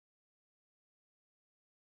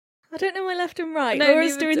I don't know my left and right. No,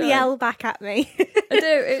 Laura's neither doing do the I. L back at me. I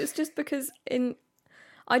do. It's just because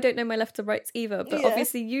I don't know my left and rights either, but Yeah.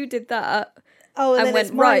 obviously you did that Oh, and and then went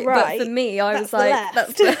it's my right. But for me, I was the like, left.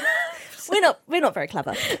 that's the We're not very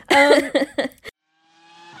clever.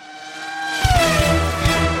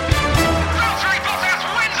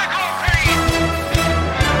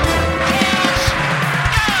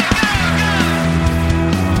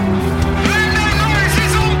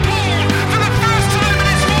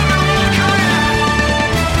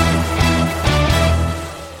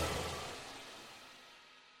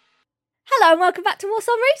 Hello and welcome back to What's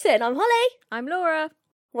On Racing. I'm Holly. I'm Laura.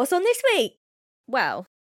 What's on this week? Well,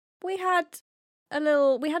 we had a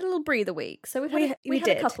little breather week, so we had a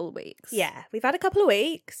did. couple of weeks. Yeah, we've had a couple of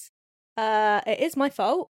weeks. It is my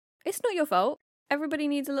fault. It's not your fault. Everybody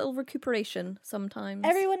needs a little recuperation sometimes.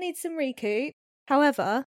 Everyone needs some recoup.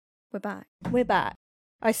 However, We're back. we're back.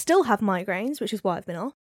 I still have migraines, which is why I've been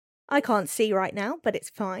off. I can't see right now, but it's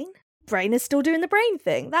fine. Brain is still doing the brain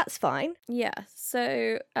thing. That's fine. Yeah,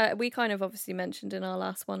 so we kind of obviously mentioned in our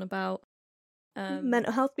last one about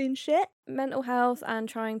Mental health being shit. mental health and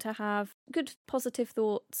trying to have good positive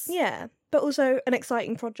thoughts. Yeah, but also an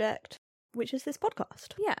exciting project, which is this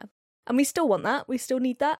podcast. Yeah. And we still want that. We still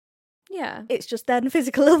need that. Yeah. It's just then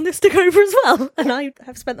physical illness took over as well. And I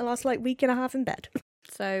have spent the last week and a half in bed.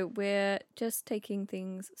 So we're just taking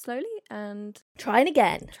things slowly and Trying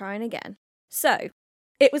again. trying again. So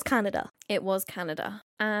It was Canada. it was Canada.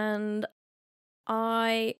 And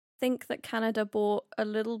I think that Canada brought a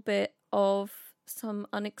little bit of some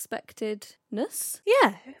unexpectedness.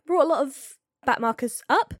 Yeah, brought a lot of backmarkers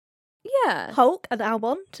up. Yeah. Hulk and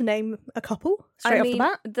Albon, to name a couple, straight off the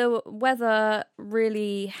bat. The weather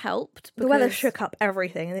really helped. The weather because- shook up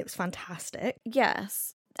everything and it was fantastic.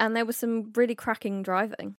 Yes. And there was some really cracking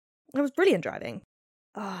driving. It was brilliant driving.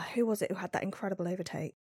 Who was it who had that incredible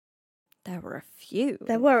overtake? There were a few.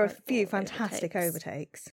 There were a incredible few fantastic overtakes.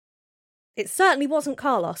 overtakes. It certainly wasn't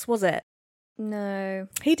Carlos, was it? No.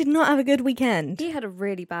 He did not have a good weekend. He had a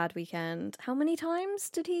really bad weekend. How many times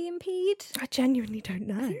did he impede? I genuinely don't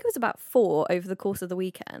I know. think it was about 4 over the course of the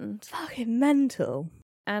weekend. Fucking mental.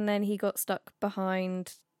 And then he got stuck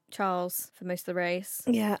behind Charles for most of the race.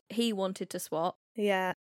 Yeah, He wanted to swap.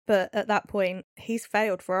 yeah. But at that point, he's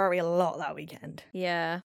failed Ferrari a lot that weekend.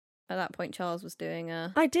 Yeah. At that point, Charles was doing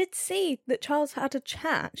a... I did see that Charles had a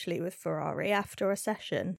chat actually with Ferrari after a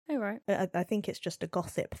session. Oh, right. I think it's just a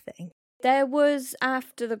gossip thing. There was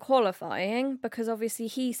after the qualifying, because obviously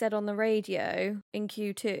he said on the radio in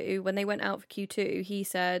Q2, when they went out for Q2, he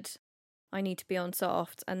said, I need to be on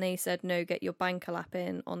soft. And they said, no, get your banker lap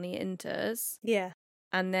in on the inters. Yeah.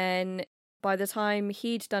 And then by the time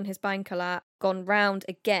he'd done his banker lap, gone round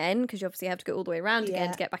again, because you obviously have to go all the way around again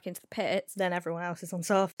Yeah. to get back into the pits, Then everyone else is on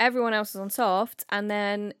soft. everyone else was on soft, and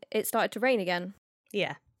then it started to rain again.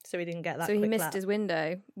 Yeah. So he didn't get that So he quick missed lap. his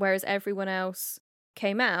window, whereas everyone else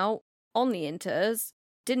came out on the inters,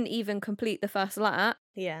 didn't even complete the first lap,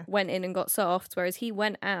 Yeah. went in and got soft, whereas he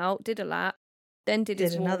went out, did a lap, then did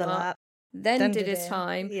his another warm-up, lap. then did his it.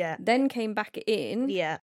 time, Yeah. then came back in,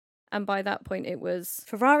 Yeah. and by that point it was...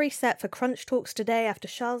 Ferrari set for crunch talks today after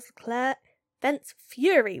Charles Leclerc vents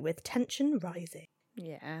fury with tension rising.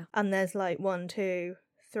 Yeah. And there's 1, 2,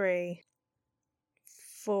 3,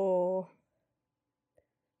 4,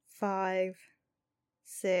 5,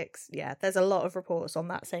 6. Yeah, there's a lot of reports on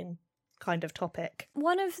that same kind of topic.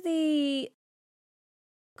 One of the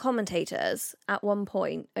commentators at one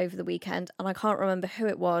point over the weekend, and I can't remember who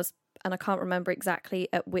it was, and I can't remember exactly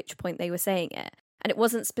at which point they were saying it, and it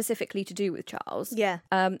wasn't specifically to do with Charles. Yeah.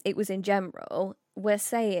 It was in general, were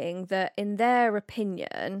saying that in their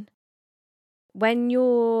opinion, when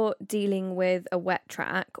you're dealing with a wet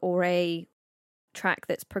track or a track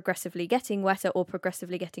that's progressively getting wetter or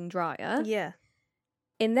progressively getting drier, Yeah.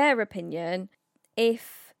 in their opinion,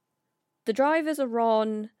 if the drivers are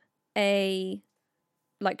on a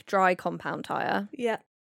dry compound tyre Yeah.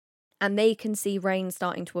 and they can see rain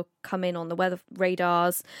starting to come in on the weather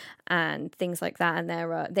radars and things like that,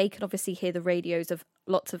 and they can obviously hear the radios of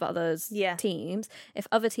lots of others Yeah. teams. If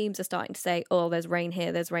other teams are starting to say, oh, there's rain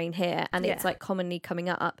here, and it's commonly coming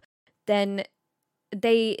up, then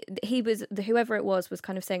whoever it was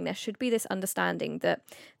kind of saying there should be this understanding that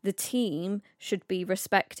the team should be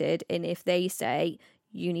respected in if they say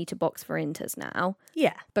you need to box for inters now,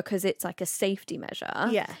 Yeah. because it's like a safety measure.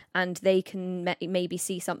 Yeah. And they can maybe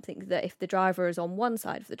see something that if the driver is on one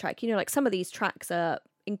side of the track, some of these tracks are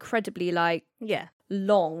incredibly Yeah.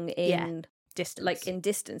 long in Distance. in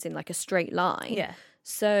distance in a straight line. Yeah.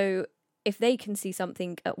 So if they can see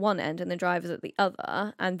something at one end and the driver's at the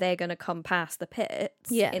other, and they're going to come past the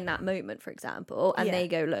pits in that moment, for example, and they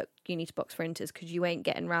go, look, you need to box for inters because you ain't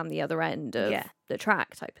getting round the other end of the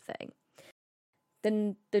track type of thing,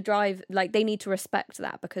 then the drive, like, they need to respect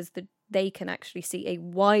that because they can actually see a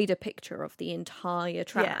wider picture of the entire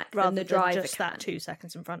track than the driver just can. that 2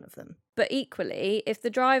 seconds in front of them. But equally, if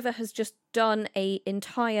the driver has just done a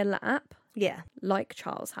entire lap, like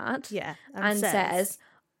Charles had, and says,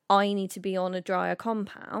 I need to be on a drier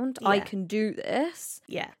compound, I can do this,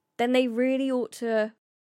 then they really ought to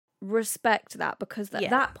respect that, because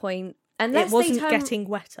at that point, unless it wasn't getting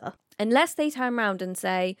wetter. Unless they turn around and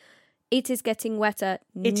say, it is getting wetter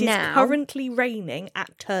It now. is currently raining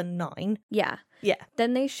at turn 9. Yeah. Yeah.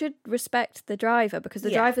 Then they should respect the driver, because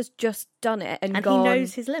the driver's just done it and he gone,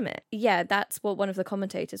 knows his limit. Yeah, that's what one of the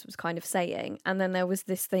commentators was kind of saying. And then there was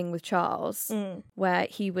this thing with Charles where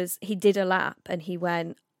he did a lap and he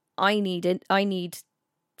went, I need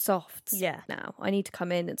softs now. I need to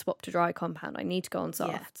come in and swap to dry compound. I need to go on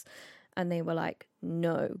softs. And they were like,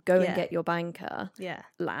 no, go and get your banker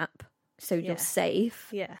lap so you're safe.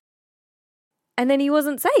 Yeah. And then he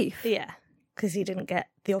wasn't safe. Yeah, because he didn't get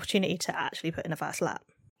the opportunity to actually put in a fast lap.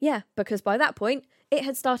 Yeah, because by that point, it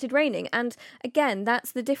had started raining. And again,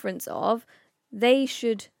 that's the difference of, they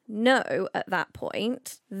should know at that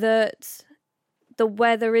point that the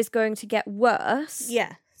weather is going to get worse.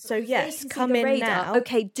 Yeah. So yes, come in now.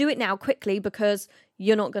 Okay, do it now quickly, because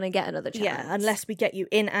you're not going to get another chance. Yeah, unless we get you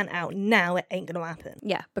in and out now, it ain't going to happen.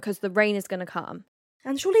 Yeah, because the rain is going to come.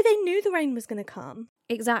 And surely they knew the rain was going to come.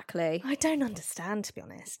 Exactly. I don't understand, to be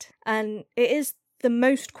honest. And it is the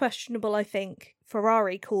most questionable, I think,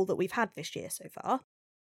 Ferrari call that we've had this year so far.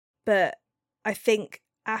 But I think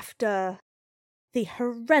after the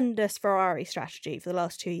horrendous Ferrari strategy for the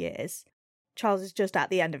last 2 years, Charles is just at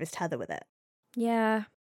the end of his tether with it. Yeah.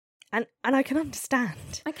 And I can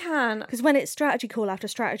understand. I can. Because when it's strategy call after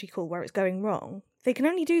strategy call where it's going wrong, they can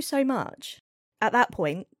only do so much. At that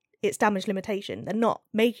point, it's damage limitation. They're not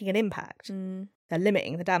making an impact. They're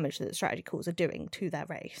limiting the damage that the strategy calls are doing to their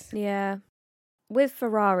race. Yeah. With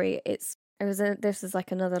Ferrari, this is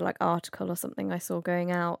like another like article or something I saw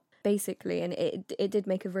going out, basically, and it did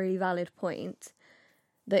make a really valid point,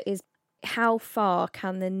 that is, how far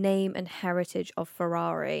can the name and heritage of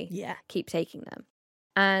Ferrari keep taking them?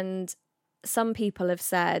 And some people have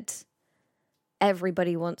said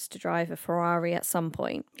everybody wants to drive a Ferrari at some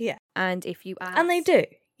point. Yeah. And if you ask... And they do.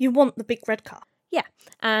 You want the big red car. Yeah.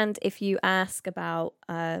 And if you ask about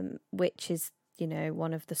which is,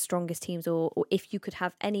 one of the strongest teams, or if you could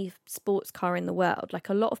have any sports car in the world, like,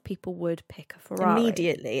 a lot of people would pick a Ferrari.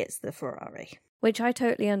 Immediately, it's the Ferrari. Which I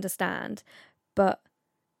totally understand. But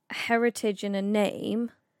heritage in a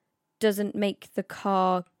name doesn't make the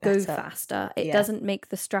car go faster. It doesn't make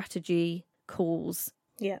the strategy calls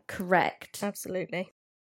correct. Absolutely.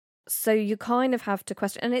 So you kind of have to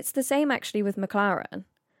question. And it's the same actually with McLaren.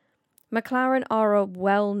 McLaren are a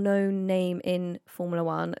well-known name in Formula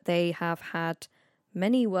One. They have had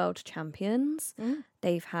many world champions.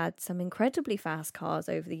 They've had some incredibly fast cars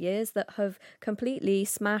over the years that have completely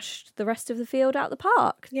smashed the rest of the field out the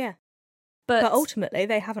park. Yeah. But ultimately,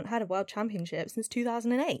 they haven't had a world championship since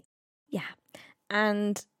 2008. Yeah.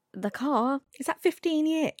 And the car... Is that 15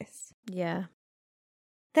 years? Yeah.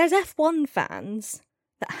 There's F1 fans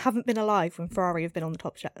that haven't been alive when Ferrari have been on the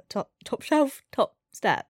top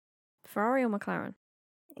step. Ferrari or McLaren?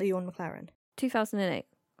 Are you on McLaren? 2008.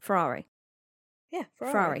 Ferrari. Yeah,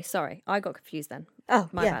 Ferrari, sorry. I got confused then. Oh,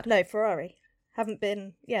 my bad. No, Ferrari. Haven't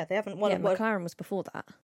been... Yeah, they haven't won a world... McLaren was before that.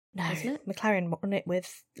 No, wasn't it? McLaren won it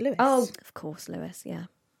with Lewis. Oh, of course, Lewis, yeah.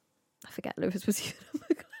 I forget Lewis was even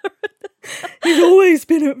at McLaren. He's always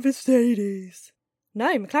been at Mercedes.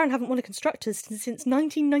 No, McLaren haven't won a Constructors since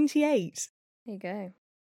 1998. There you go.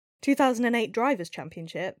 2008 Drivers'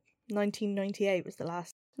 Championship. 1998 was the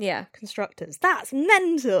last Constructors. That's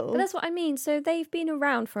mental. But that's what I mean. So they've been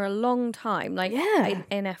around for a long time, like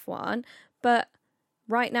in F1, but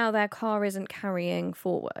right now their car isn't carrying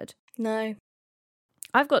forward. No.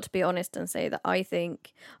 I've got to be honest and say that I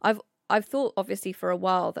think I've thought obviously for a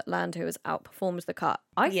while that Lando has outperformed the car.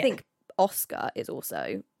 I think Oscar is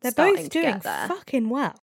also They're starting both to doing get there. fucking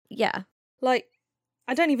well. Yeah. Like,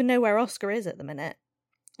 I don't even know where Oscar is at the minute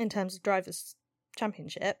in terms of Drivers'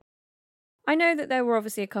 Championship. I know that there were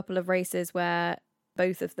obviously a couple of races where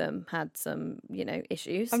both of them had some,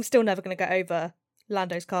 issues. I'm still never going to get over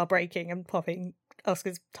Lando's car braking and popping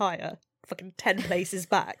Oscar's tyre fucking 10 places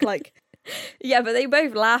back. Like, yeah, but they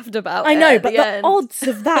both laughed about it. I know, at but the the end. odds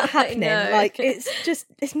of that happening, like,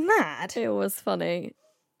 it's mad. It was funny.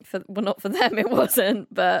 Well, not for them, it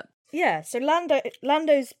wasn't, but Yeah, so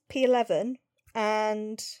Lando's P11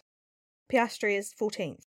 and Piastri is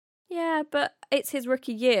 14th. Yeah, but it's his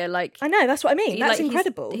rookie year. Like, I know, that's what I mean. That's like,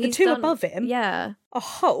 incredible. he's the two done, above him yeah, are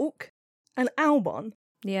Hulk and Albon,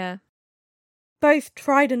 yeah, both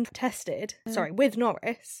tried and tested. Yeah. Sorry, with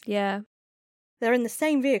Norris. yeah. They're in the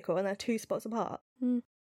same vehicle and they're 2 spots apart. Mm.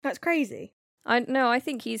 That's crazy. I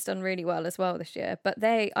think he's done really well as well this year. But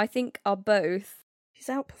they, I think, are both. He's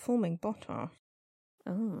outperforming Bottas.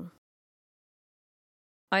 Oh.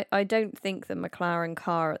 I don't think the McLaren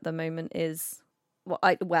car at the moment is.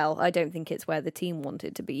 I don't think it's where the team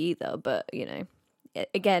wanted to be either. But you know,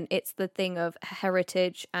 again, it's the thing of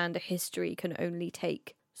heritage and history can only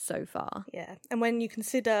take so far. Yeah, and when you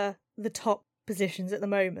consider the top positions at the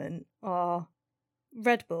moment are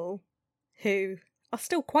Red Bull, who are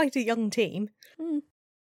still quite a young team. Mm.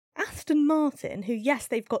 Aston Martin, who, yes,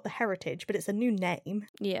 they've got the heritage, but it's a new name.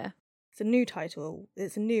 Yeah. It's a new title.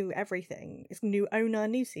 It's a new everything. It's a new owner,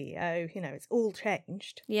 new CEO. You know, it's all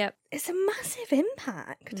changed. Yep. It's a massive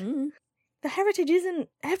impact. Mm. The heritage isn't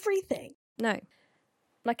everything. No.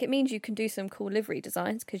 Like, it means you can do some cool livery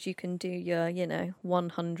designs because you can do your,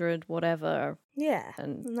 100 whatever. Yeah,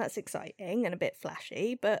 And that's exciting and a bit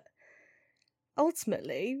flashy, but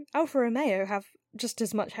ultimately, Alfa Romeo have just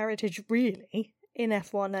as much heritage, really, in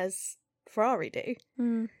F1 as Ferrari do.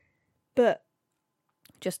 Mm. But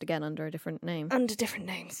just again under a different name. Under different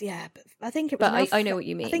names, yeah. But I think it was. But I know what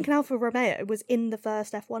you mean. I think an Alfa Romeo was in the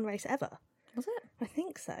first F1 race ever. Was it? I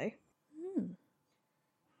think so. Mm.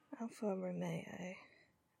 Alfa Romeo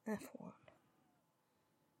F1.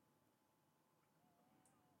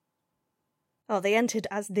 Oh, they entered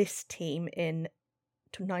as this team in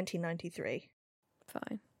 1993.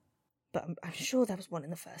 Fine. But I'm sure there was one in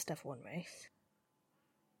the first F1 race.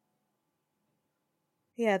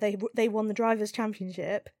 Yeah, they won the Drivers'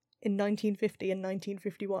 Championship in 1950 and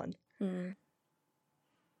 1951. Mm.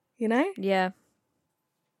 You know? Yeah.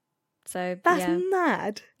 So that's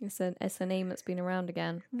mad. It's a name that's been around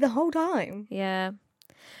again the whole time. Yeah,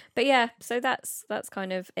 but yeah. So that's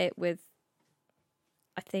kind of it with.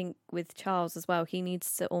 I think with Charles as well, he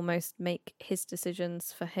needs to almost make his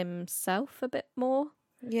decisions for himself a bit more.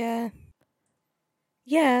 Yeah.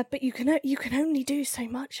 Yeah, but you can only do so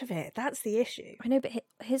much of it. That's the issue. I know, but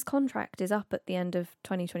his contract is up at the end of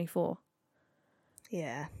 2024.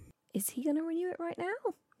 Yeah. Is he going to renew it right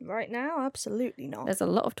now? Right now, absolutely not. There's a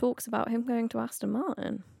lot of talks about him going to Aston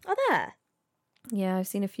Martin. Are there? Yeah, I've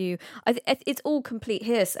seen a few. It's all complete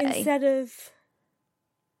hearsay. Instead of...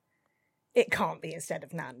 It can't be instead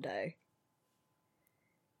of Nando.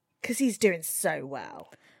 Because he's doing so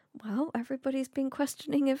well. Well, everybody's been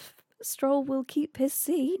questioning if Stroll will keep his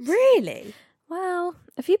seat. Really? Well,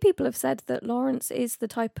 a few people have said that Lawrence is the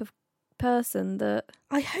type of person that...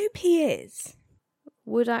 I hope he is.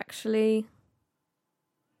 Would actually...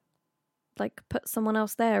 put someone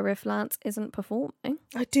else there if Lance isn't performing.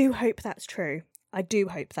 I do hope that's true.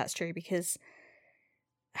 Because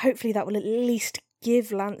hopefully that will at least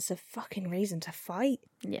give Lance a fucking reason to fight.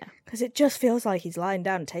 Yeah. Because it just feels like he's lying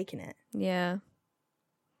down and taking it. Yeah.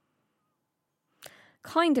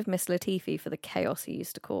 Kind of miss Latifi for the chaos he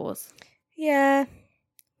used to cause. Yeah.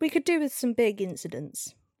 We could do with some big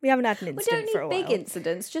incidents. We haven't had an incident for a while. We don't need big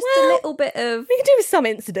incidents, just a little bit of... We could do with some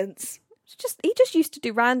incidents. He just used to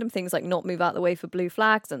do random things like not move out the way for blue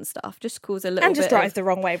flags and stuff. Just cause a little bit and just drive the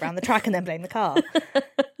wrong way around the track and then blame the car.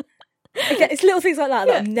 It's little things like that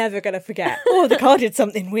that I'm never going to forget. Oh, the car did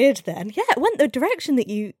something weird then. Yeah, it went the direction that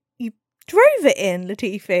you drove it in,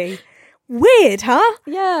 Latifi. Weird, huh?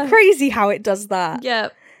 Yeah. Crazy how it does that. Yeah.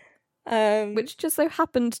 Which just so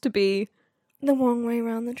happened to be... the wrong way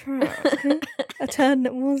around the track. A turn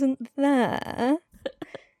that wasn't there.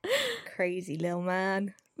 Crazy little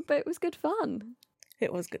man. But it was good fun.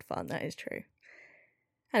 It was good fun, that is true.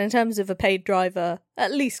 And in terms of a paid driver,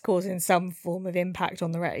 at least causing some form of impact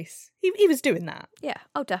on the race, he was doing that. Yeah,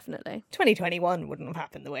 oh, definitely. 2021 wouldn't have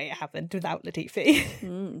happened the way it happened without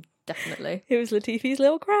Latifi. Definitely. It was Latifi's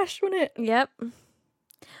little crash, wasn't it? Yep.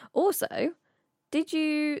 Also, did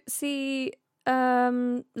you see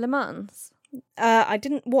Le Mans? I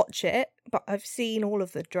didn't watch it, but I've seen all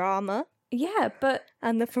of the drama. Yeah, but...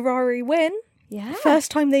 And the Ferrari win. Yeah.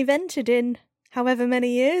 First time they've entered in however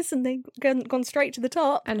many years, and they've gone straight to the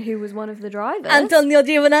top. And who was one of the drivers? Antonio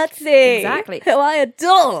Giovinazzi. Exactly. Who I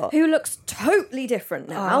adore. Who looks totally different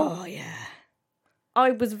now. Oh, yeah.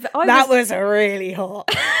 That was really hot.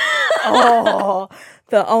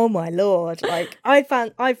 Oh my lord. Like,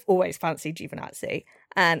 I've always fancied Giovinazzi,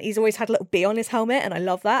 and he's always had a little B on his helmet, and I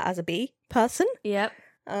love that as a B person. Yep.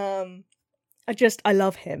 I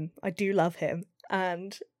love him. I do love him.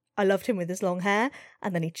 And I loved him with his long hair,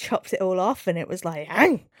 and then he chopped it all off, and it was like,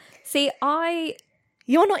 "Ang!" See,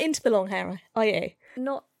 You're not into the long hair, are you?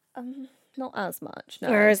 not as much. No.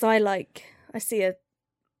 Whereas I see a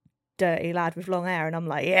dirty lad with long hair, and I'm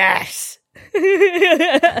like, yes.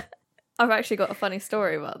 I've actually got a funny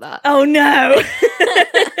story about that. Oh no!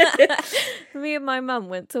 Me and my mum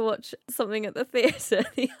went to watch something at the theatre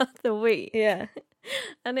the other week. Yeah.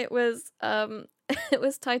 And it was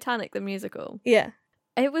Titanic the musical. Yeah.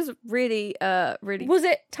 It was really really. Was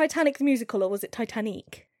it Titanic the musical or was it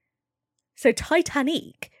Titanic? So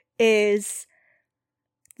Titanic is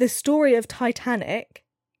the story of Titanic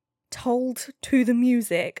told to the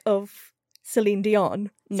music of Celine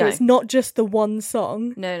Dion. So it's not just the one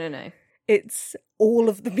song. No. It's all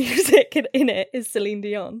of the music in it is Celine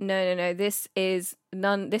Dion. No. This is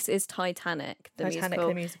Titanic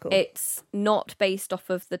the musical. It's not based off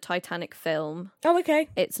of the Titanic film. Oh, okay.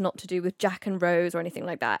 It's not to do with Jack and Rose or anything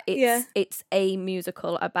like that. It's a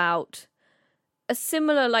musical about a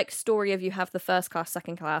similar like story of you have the first class,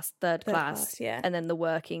 second class, third class, and then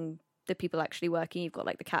the people actually working. You've got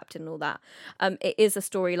like the captain and all that. It is a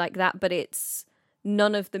story like that, but it's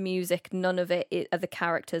none of the music, none of the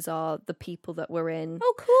characters are the people that were in.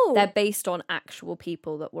 Oh, cool. They're based on actual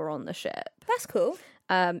people that were on the ship. That's cool.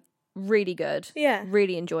 Really good. Yeah.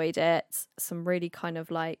 Really enjoyed it. Some really kind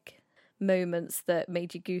of like moments that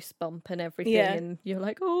made you goosebump and everything. Yeah. And you're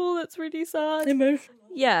like, oh, that's really sad. Emotional.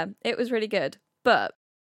 Yeah, it was really good. But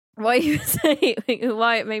what you were saying,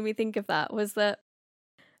 why it made me think of that was that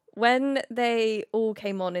when they all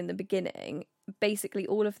came on in the beginning, basically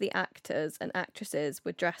all of the actors and actresses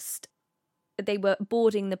were dressed, they were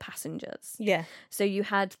boarding the passengers. Yeah. So you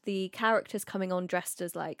had the characters coming on dressed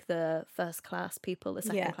as like the first class people, the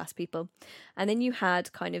second class people. And then you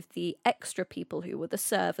had kind of the extra people who were the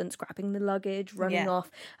servants grabbing the luggage, running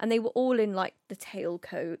off. And they were all in like the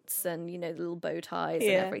tailcoats and, you know, the little bow ties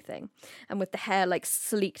and everything. And with the hair like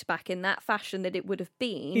sleeked back in that fashion that it would have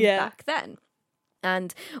been back then.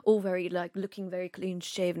 And all very, like, looking very clean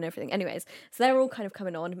shaven and everything. Anyways, so they're all kind of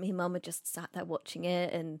coming on. Me and Mum had just sat there watching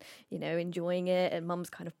it and, you know, enjoying it. And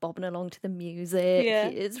Mum's kind of bobbing along to the music. Yeah.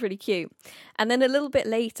 It's really cute. And then a little bit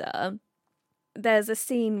later, there's a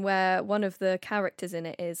scene where one of the characters in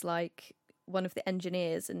it is, like, one of the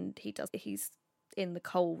engineers. And he's in the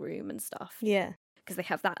coal room and stuff. Yeah. Because they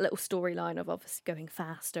have that little storyline of obviously going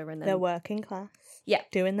faster. And then They're working class. Yeah.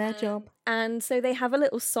 Doing their job. And so they have a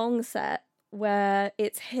little song set where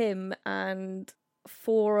it's him and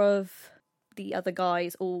 4 of the other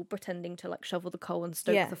guys all pretending to like shovel the coal and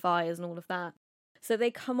stoke the fires and all of that. So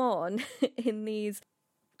they come on in these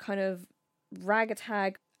kind of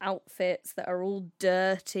ragtag outfits that are all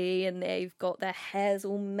dirty and they've got their hairs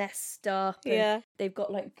all messed up. And they've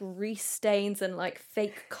got like grease stains and like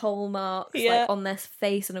fake coal marks like on their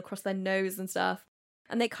face and across their nose and stuff.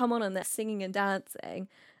 And they come on and they're singing and dancing.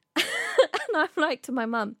 And I'm like to my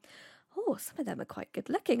mum, oh, some of them are quite good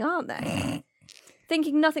looking, aren't they?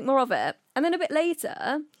 Thinking nothing more of it. And then a bit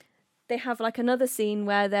later, they have like another scene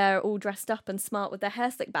where they're all dressed up and smart with their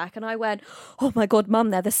hair slicked back. And I went, oh my God, Mum,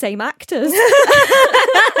 they're the same actors. They're the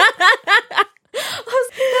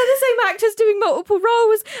same actors doing multiple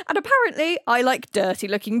roles. And apparently I like dirty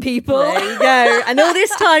looking people. There you go. And all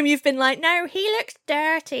this time you've been like, no, he looks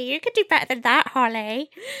dirty. You could do better than that, Holly.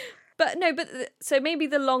 So maybe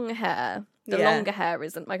the long hair. The longer hair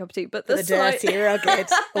isn't my cup of tea, but the dirty, rugged.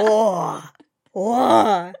 Oh.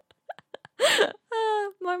 My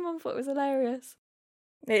mum thought it was hilarious.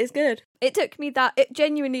 It is good. It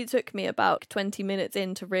genuinely took me about 20 minutes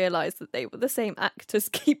in to realise that they were the same actors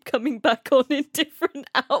keep coming back on in different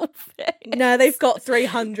outfits. No, they've got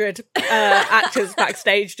 300 actors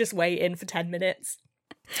backstage just waiting for 10 minutes.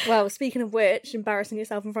 Well, speaking of which, embarrassing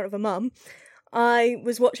yourself in front of a mum, I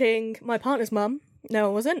was watching my partner's mum. No, I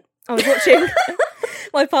wasn't. I was watching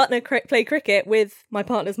my partner play cricket with my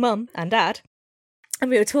partner's mum and dad.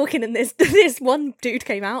 And we were talking and this one dude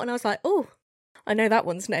came out and I was like, oh, I know that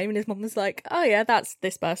one's name. And his mum was like, oh yeah, that's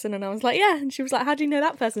this person. And I was like, yeah. And she was like, how do you know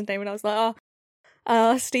that person's name? And I was like,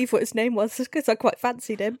 Steve, what his name was, because I quite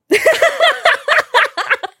fancied him.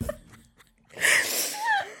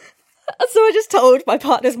 So I just told my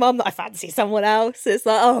partner's mum that I fancy someone else. It's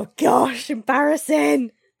like, oh gosh,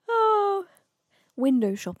 embarrassing. Oh,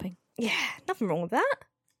 window shopping. Yeah, nothing wrong with that.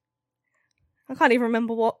 I can't even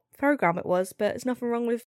remember what programme it was, but there's nothing wrong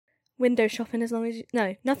with window shopping as long as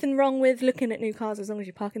nothing wrong with looking at new cars as long as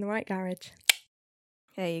you park in the right garage.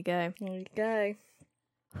 There you go. There you go.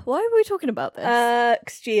 Why were we talking about this?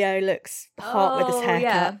 'Cause Gio looks hot with his haircut.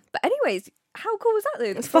 Yeah. But anyways, how cool was that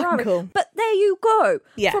though? It's fucking cool. But there you go.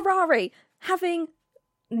 Yeah. Ferrari having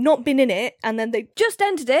not been in it, and then they just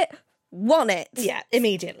entered it, won it. Yeah,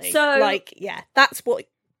 immediately. So, like, yeah, that's what...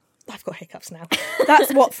 I've got hiccups now.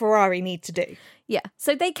 That's what Ferrari need to do. Yeah,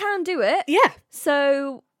 so they can do it. Yeah.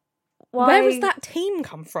 So why... Where does that team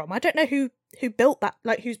come from? I don't know who built that,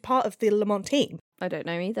 like, who's part of the Le Mans team. I don't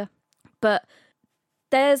know either. But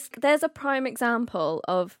there's a prime example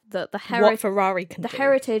of the what Ferrari can do. The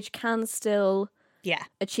heritage can still Yeah.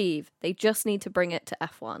 achieve. They just need to bring it to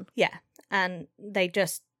F1. Yeah, and they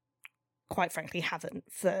just, quite frankly, haven't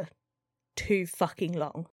for too fucking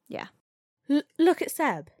long. Yeah. Look at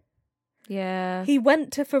Seb. Yeah. He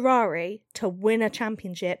went to Ferrari to win a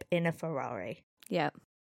championship in a Ferrari. Yeah.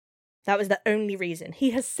 That was the only reason.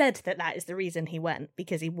 He has said that is the reason he went,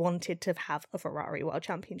 because he wanted to have a Ferrari World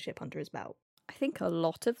Championship under his belt. I think a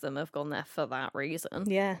lot of them have gone there for that reason.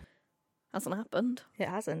 Yeah. Hasn't happened. It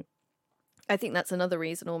hasn't. I think that's another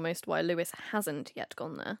reason almost why Lewis hasn't yet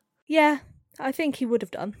gone there. Yeah, I think he would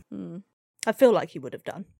have done. Mm. I feel like he would have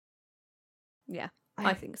done. Yeah,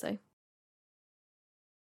 I think so. Are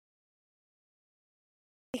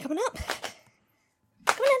you coming up?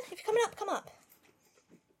 Come on in. If you're coming up, come up.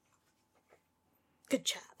 Good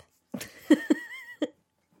chap.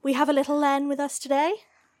 We have a little Len with us today.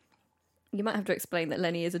 You might have to explain that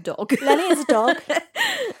Lenny is a dog. Lenny is a dog.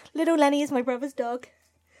 Little Lenny is my brother's dog.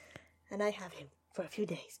 And I have him for a few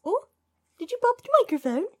days. Oh, did you bop the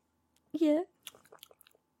microphone? Yeah.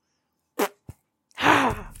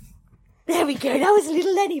 There we go. That was a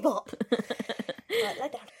little Lenny bop. Right, lie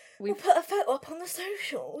down. We'll put a photo up on the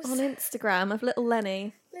socials. On Instagram of little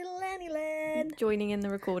Lenny. Little Lenny Len. Joining in the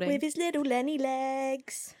recording. With his little Lenny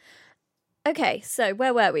legs. Okay, so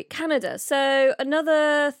where were we? Canada. So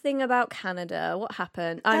another thing about Canada. What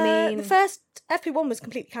happened? I mean... The first FP1 was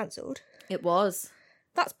completely cancelled. It was.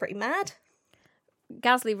 That's pretty mad.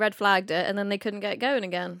 Gasly red flagged it and then they couldn't get it going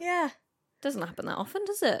again. Yeah. Doesn't happen that often,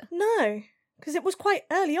 does it? No. Because it was quite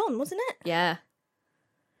early on, wasn't it? Yeah.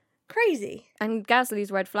 Crazy. And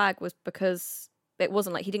Gasly's red flag was because it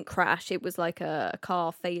wasn't like he didn't crash. It was like a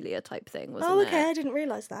car failure type thing, wasn't it? Oh, okay. I didn't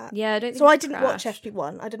realise that. Yeah, I don't think So I he didn't watch crashed.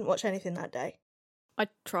 FP1. I didn't watch anything that day. I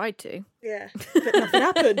tried to. Yeah. But nothing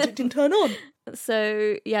happened. It didn't turn on.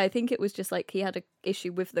 So, yeah, I think it was just like he had an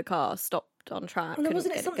issue with the car, stopped on track. And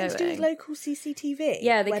wasn't it something to do with local CCTV?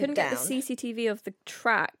 Yeah, they went couldn't down, get the CCTV of the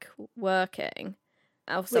track working.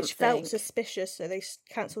 Or something. which felt suspicious, so they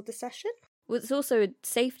cancelled the session. Well, it's also a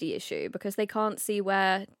safety issue because they can't see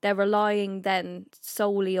where they're relying then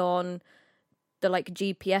solely on the like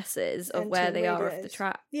GPSs of where Entering they are of the radios.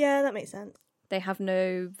 track. Yeah, that makes sense. They have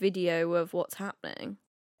no video of what's happening.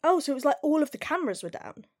 Oh, so it was like all of the cameras were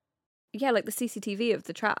down. Yeah, like the CCTV of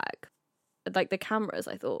the track, like the cameras.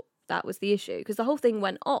 I thought that was the issue because the whole thing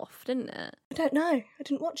went off, didn't it? I don't know. I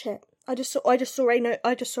didn't watch it. I just saw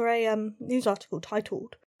a news article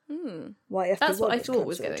titled "Why FP1 That's what I was thought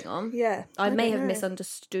was cancelled." going on. Yeah, I may don't have know.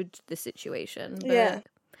 misunderstood the situation, but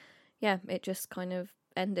yeah, it just kind of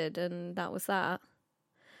ended, and that was that.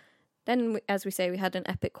 Then, as we say, we had an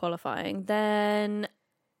epic qualifying. Then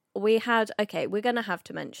we had, okay, we're going to have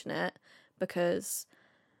to mention it because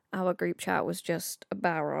our group chat was just a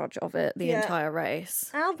barrage of it the entire race.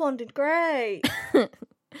 Albon did great.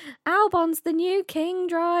 Albon's the new king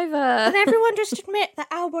driver. Can everyone just admit that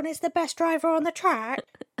Albon is the best driver on the track?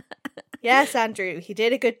 Yes, Andrew, he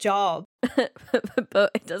did a good job.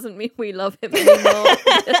 But it doesn't mean we love him anymore.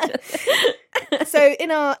 So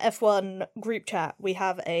in our F1 group chat, we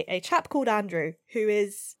have a chap called Andrew who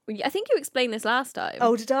is... I think you explained this last time.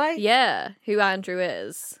 Oh, did I? Yeah, who Andrew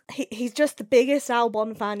is. He's just the biggest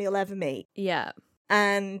Albon fan you'll ever meet. Yeah.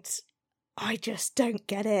 And I just don't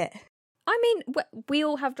get it. I mean, we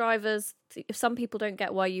all have drivers. Some people don't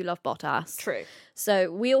get why you love Bottas. True.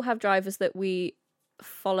 So we all have drivers that we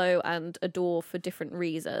follow and adore for different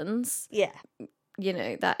reasons. Yeah. You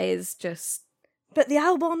know, that is just... But the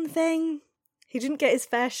Albon thing, he didn't get his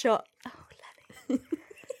fair shot. Oh, Lenny.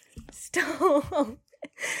 Stop.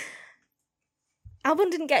 Albon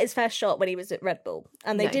didn't get his fair shot when he was at Red Bull.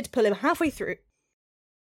 And they did pull him halfway through.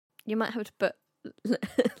 You might have to put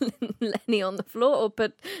Lenny on the floor or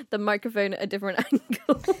put the microphone at a different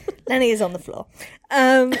angle. Lenny is on the floor.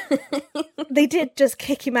 They did just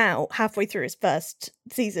kick him out halfway through his first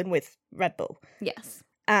season with Red Bull. Yes.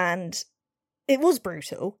 And it was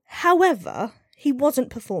brutal. However, he wasn't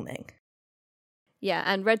performing. Yeah,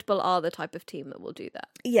 and Red Bull are the type of team that will do that.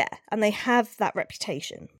 Yeah, and they have that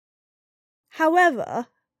reputation. However,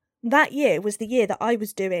 that year was the year that I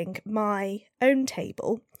was doing my own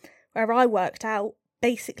table, where I worked out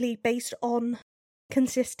basically based on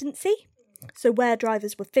consistency, so where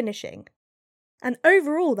drivers were finishing. And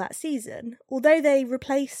overall that season, although they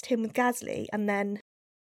replaced him with Gasly and then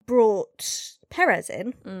brought Perez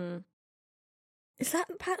in. Mm. Is that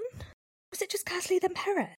the pattern? Was it just Gasly then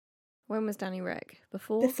Perez? When was Danny Rick?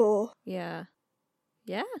 Before? Before. Yeah.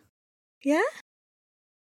 Yeah. Yeah?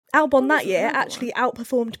 Albon that wasn't year another actually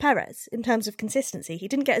outperformed Perez in terms of consistency. He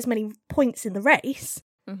didn't get as many points in the race,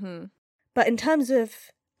 but in terms of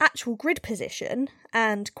actual grid position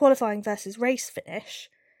and qualifying versus race finish,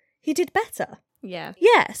 he did better. Yeah.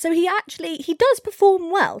 Yeah, so he does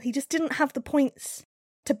perform well. He just didn't have the points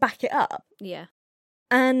to back it up. Yeah.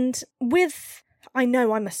 And I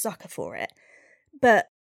know I'm a sucker for it, but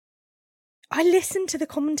I listen to the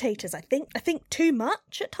commentators, I think too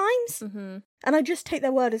much at times. And I just take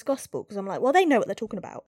their word as gospel because I'm like, well, they know what they're talking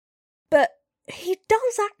about. But he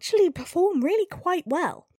does actually perform really quite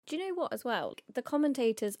well. Do you know what as well? The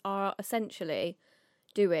commentators are essentially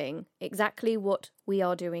doing exactly what we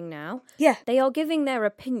are doing now. Yeah. They are giving their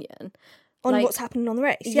opinion on what's happening on the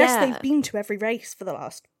race. Yeah. Yes, they've been to every race for the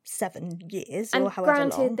last 7 years or however long.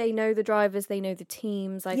 And granted, they know the drivers, they know the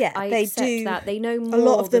teams. I they accept do. That. They know more. A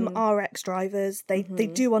lot of them are ex-drivers. They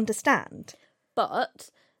do understand. But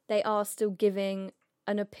they are still giving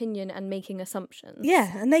an opinion and making assumptions.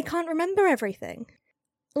 Yeah, and they can't remember everything.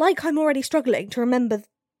 Like I'm already struggling to remember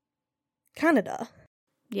Canada.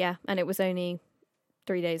 Yeah, and it was only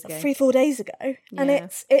 3 days ago. 3-4 days ago. Yeah. And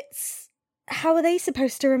it's how are they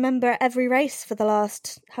supposed to remember every race for the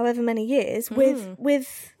last however many years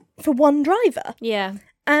with for one driver? Yeah.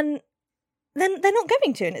 And then they're not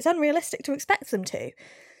going to, and it's unrealistic to expect them to.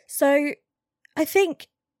 So I think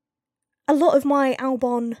a lot of my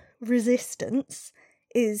Albon resistance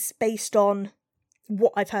is based on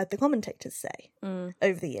what I've heard the commentators say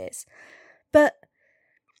over the years. But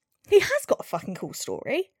he has got a fucking cool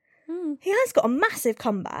story. He has got a massive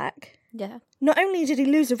comeback. Yeah. Not only did he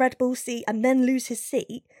lose a Red Bull seat and then lose his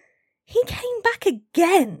seat, he came back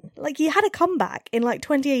again. Like, he had a comeback in,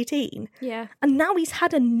 2018. Yeah. And now he's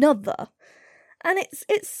had another. And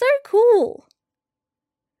it's so cool.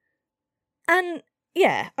 And,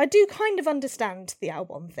 yeah, I do kind of understand the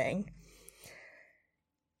Albon thing.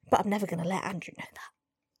 But I'm never going to let Andrew know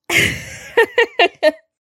that.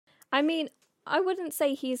 I mean, I wouldn't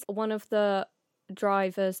say he's one of the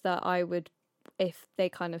drivers that I would, if they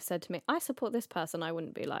kind of said to me, I support this person, I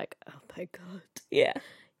wouldn't be like, oh my God. Yeah.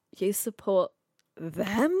 You support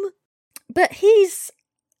them? But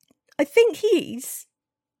I think he's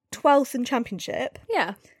 12th in championship.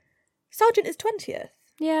 Yeah. Sargent is 20th.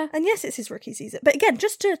 Yeah. And yes, it's his rookie season. But again,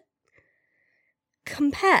 just to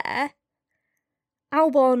compare,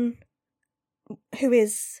 Albon, who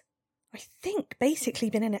is, I think, basically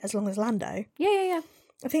been in it as long as Lando. Yeah.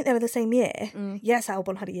 I think they were the same year. Yes,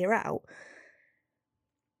 Albon had a year out.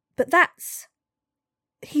 But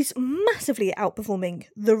he's massively outperforming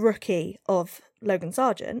the rookie of Logan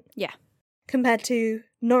Sargent. Yeah. Compared to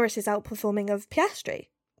Norris's outperforming of Piastri.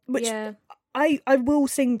 Which I will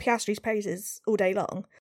sing Piastri's praises all day long.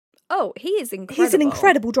 Oh, he is incredible. He's an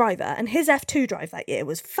incredible driver, and his F2 drive that year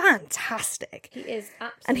was fantastic. He is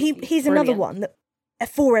absolutely And he's brilliant. another one that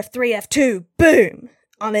F4, F3, F2, boom!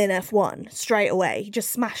 I'm in F1 straight away. He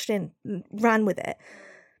just smashed in and ran with it.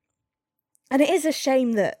 And it is a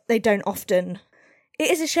shame that they don't often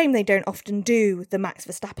do the Max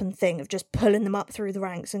Verstappen thing of just pulling them up through the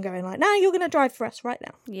ranks and going like, "No, you're going to drive for us right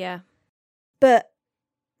now." Yeah. But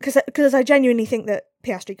because I genuinely think that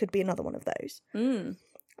Piastri could be another one of those.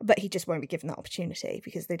 But he just won't be given that opportunity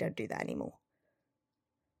because they don't do that anymore.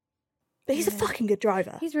 But he's a fucking good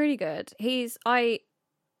driver. He's really good. I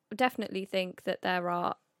definitely think that there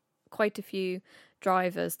are quite a few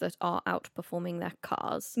drivers that are outperforming their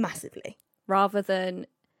cars. Massively. Rather than,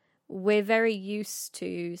 we're very used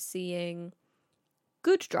to seeing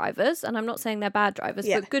good drivers, and I'm not saying they're bad drivers,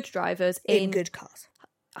 but good drivers in good cars.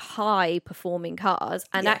 High performing cars.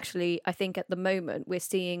 And actually, I think at the moment we're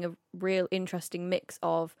seeing a real interesting mix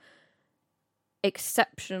of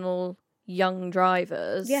exceptional young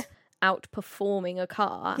drivers outperforming a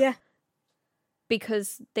car. Yeah.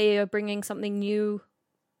 Because they are bringing something new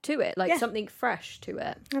to it, something fresh to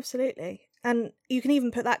it. Absolutely. And you can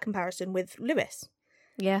even put that comparison with Lewis.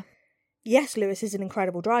 Yeah. Yes, Lewis is an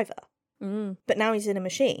incredible driver. But now he's in a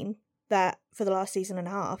machine that, for the last season and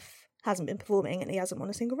a half, hasn't been performing and he hasn't won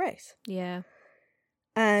a single race. Yeah.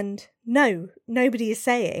 And no, nobody is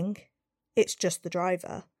saying it's just the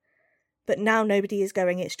driver. But now nobody is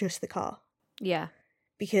going, it's just the car. Yeah.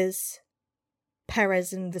 Because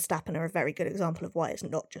Perez and Verstappen are a very good example of why it's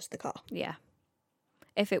not just the car. Yeah.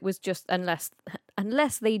 If it was just,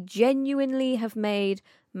 unless they genuinely have made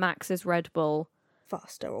Max's Red Bull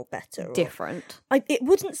faster or better. Different. It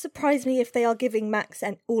wouldn't surprise me if they are giving Max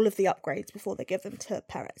all of the upgrades before they give them to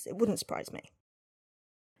Perez. It wouldn't surprise me.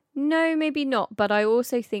 No, maybe not. But I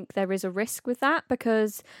also think there is a risk with that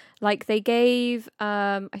because, like, they gave,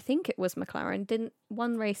 I think it was McLaren, didn't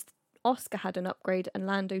one race Oscar had an upgrade and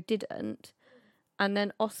Lando didn't, and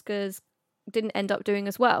then Oscar's didn't end up doing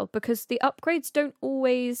as well because the upgrades don't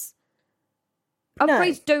always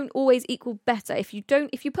equal better. If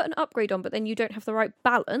you put an upgrade on, but then you don't have the right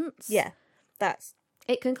balance, that's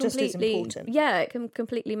it can just as completely, important. it can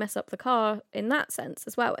completely mess up the car in that sense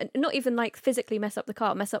as well, and not even like physically mess up the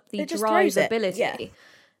car, mess up the drivability. Yeah.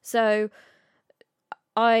 So,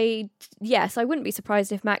 I wouldn't be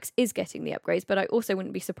surprised if Max is getting the upgrades, but I also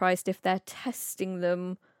wouldn't be surprised if they're testing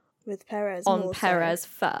them with Perez on Perez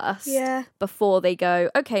first, yeah, before they go,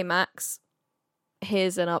 okay, Max,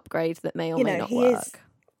 here's an upgrade that may or may not he work. is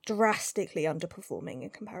drastically underperforming in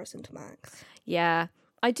comparison to Max. Yeah,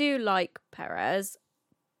 I do like Perez.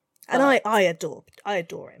 And I adore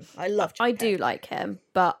him. I love Jack I do like him,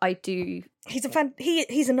 but I do...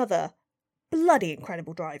 He's another bloody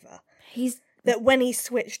incredible driver. That when he's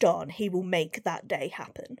switched on, he will make that day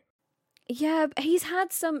happen. Yeah, he's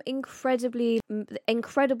had some incredible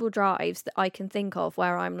drives that I can think of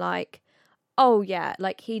where I'm like, oh yeah,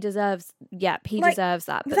 like he deserves that.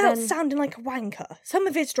 But without sounding like a wanker, some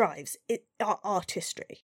of his drives are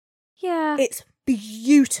artistry. Yeah. It's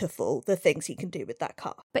beautiful, the things he can do with that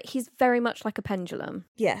car. But he's very much like a pendulum.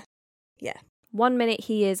 Yeah. 1 minute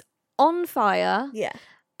he is on fire. Yeah.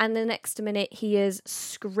 And the next minute he is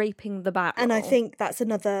scraping the barrel. And I think that's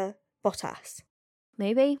another Bottas.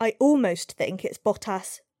 Maybe. I almost think it's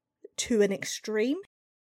Bottas to an extreme.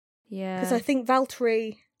 Yeah. Because I think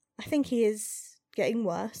Valtteri, he is getting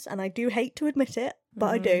worse. And I do hate to admit it, but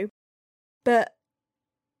I do. But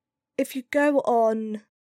if you go on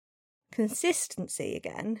consistency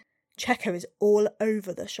again, Checo is all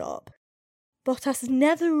over the shop. Bottas has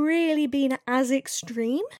never really been as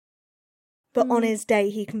extreme, but on his day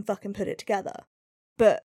he can fucking put it together.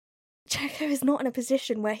 But Checo is not in a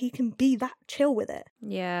position where he can be that chill with it.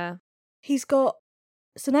 Yeah. He's got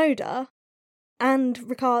Tsunoda and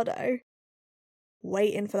Ricciardo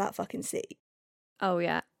waiting for that fucking seat. Oh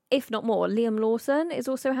yeah. If not more, Liam Lawson is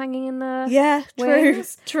also hanging in the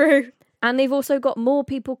wings. True. And they've also got more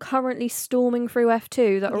people currently storming through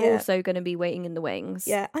F2 that are also going to be waiting in the wings.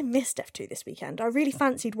 Yeah, I missed F2 this weekend. I really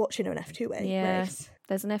fancied watching an F2 race.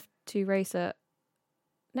 There's an F2 race at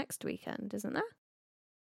next weekend, isn't there?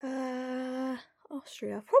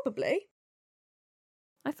 Austria, probably.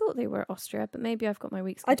 I thought they were Austria, but maybe I've got my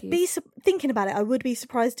weeks confused. I'd be thinking about it. I would be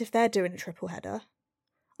surprised if they're doing a triple header.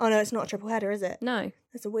 Oh no, it's not a triple header, is it? No.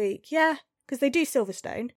 It's a week. Yeah, because they do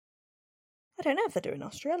Silverstone. I don't know if they're doing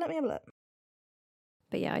Austria. Let me have a look.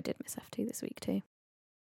 But yeah, I did miss F2 this week too.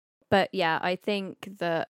 But yeah, I think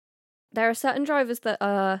that there are certain drivers that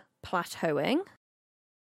are plateauing.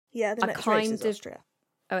 Yeah, the next race is Austria.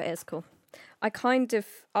 Oh, it is cool. I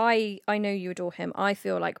know you adore him. I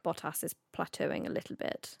feel like Bottas is plateauing a little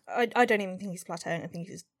bit. I don't even think he's plateauing.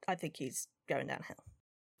 I think he's going downhill.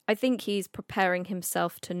 I think he's preparing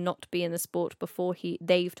himself to not be in the sport before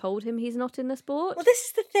they've told him he's not in the sport. Well, this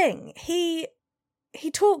is the thing. He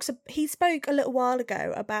spoke a little while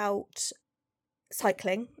ago about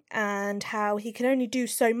cycling and how he can only do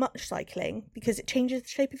so much cycling because it changes the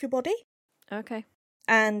shape of your body. Okay.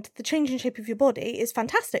 And the change in shape of your body is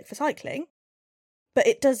fantastic for cycling, but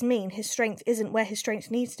it does mean his strength isn't where his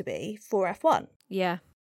strength needs to be for F1. Yeah.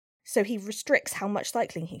 So he restricts how much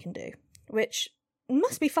cycling he can do, which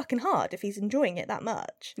must be fucking hard if he's enjoying it that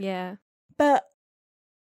much. Yeah. But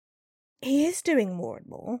he is doing more and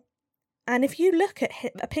more. And if you look at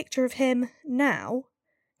a picture of him now,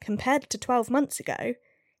 compared to 12 months ago,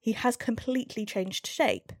 he has completely changed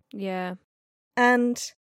shape. Yeah. And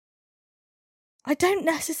I don't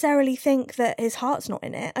necessarily think that his heart's not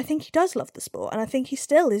in it. I think he does love the sport, and I think he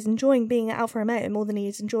still is enjoying being at Alfa Romeo more than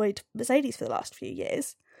he's enjoyed Mercedes for the last few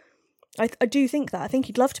years. I do think that. I think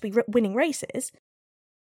he'd love to be winning races,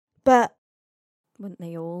 but... Wouldn't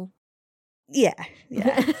they all? Yeah.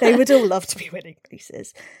 They would all love to be winning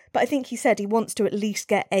races. But I think he said he wants to at least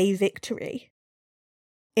get a victory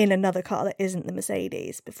in another car that isn't the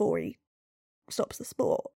Mercedes before he stops the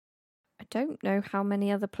sport. I don't know how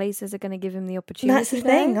many other places are going to give him the opportunity. That's the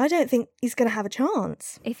thing. I don't think he's going to have a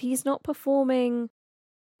chance. If he's not performing,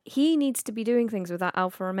 he needs to be doing things with that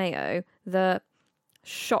Alfa Romeo that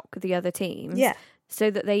shock the other teams. Yeah. So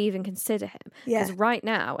that they even consider him. Yeah. Because right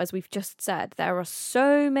now, as we've just said, there are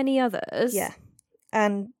so many others. Yeah.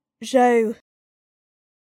 And Zhou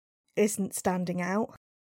isn't standing out.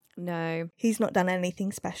 No. He's not done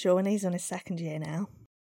anything special, and he's on his second year now.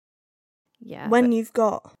 Yeah. When you've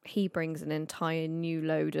got... He brings an entire new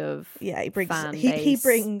load of he brings fan he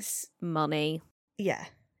brings money. Yeah.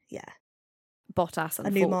 Yeah. Bottas,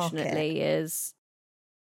 A new market. unfortunately, is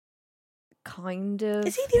kind of...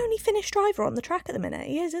 Is he the only Finnish driver on the track at the minute?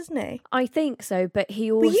 He is, isn't he? I think so, but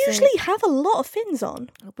he also... We usually have a lot of Finns on.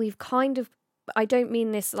 We've kind of... I don't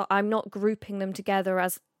mean this... I'm not grouping them together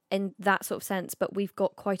as in that sort of sense, but we've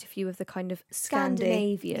got quite a few of the kind of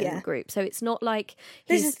Scandinavian group. So it's not like...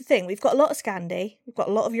 This is the thing. We've got a lot of Scandi. We've got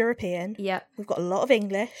a lot of European. Yeah. We've got a lot of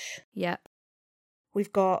English. Yeah.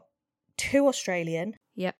 We've got 2 Australian.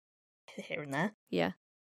 Yeah. Here and there. Yeah.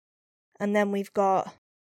 And then we've got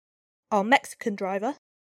our Mexican driver.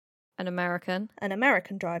 An American. An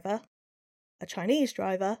American driver. A Chinese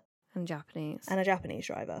driver. And Japanese. And a Japanese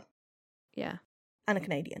driver. Yeah. And a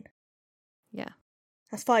Canadian. Yeah.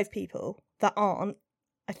 That's 5 people that aren't,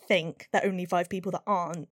 I think, that only 5 people that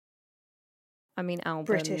aren't. I mean, Albon.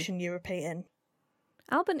 British and European.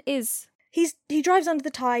 Albon is... He drives under the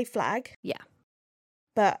Thai flag. Yeah.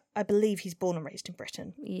 But I believe he's born and raised in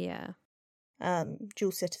Britain. Yeah.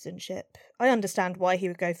 Dual citizenship. I understand why he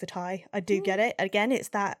would go for Thai. I do get it. Again, it's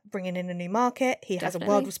that bringing in a new market. He has a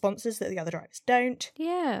world of sponsors that the other drivers don't.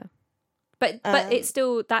 Yeah. But it's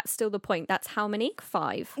still, that's still the point. That's how many?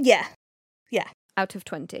 5? Yeah. Yeah. Out of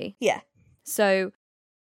 20. Yeah. So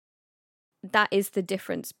that is the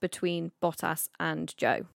difference between Bottas and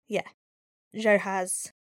Joe. Yeah. Joe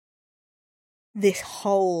has this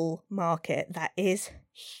whole market that is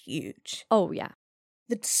huge. Oh, yeah.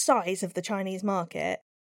 The size of the Chinese market.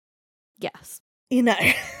 Yes. You know.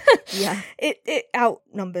 Yeah. It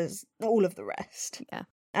outnumbers all of the rest. Yeah.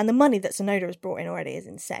 And the money that Tsunoda has brought in already is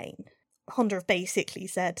insane. Honda have basically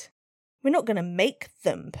said, we're not going to make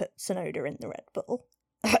them put Tsunoda in the Red Bull.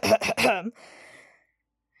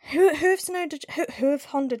 Who have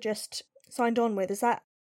Honda just signed on with? Is that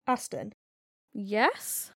Aston?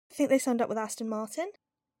 Yes. I think they signed up with Aston Martin.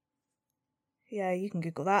 Yeah, you can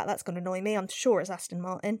Google that. That's going to annoy me. I'm sure it's Aston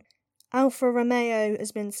Martin. Alfa Romeo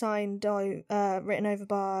has been signed, written over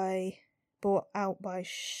by, bought out by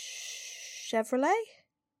Chevrolet?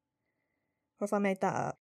 Or have I made that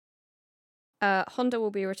up? Honda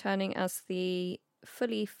will be returning as the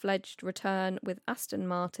fully fledged return with Aston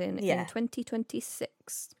Martin in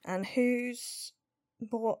 2026. And who's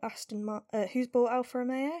bought who's bought Alfa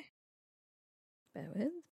Romeo? Bear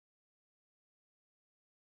with.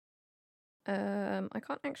 I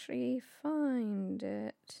can't actually find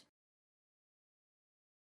it.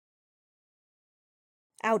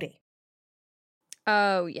 Audi.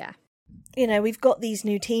 Oh, yeah. You know, we've got these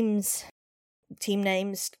new teams, team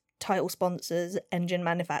names, title sponsors, engine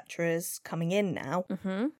manufacturers coming in now.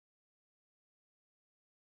 Mm-hmm.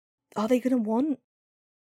 Are they going to want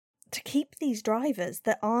to keep these drivers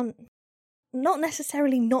that aren't not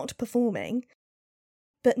necessarily not performing,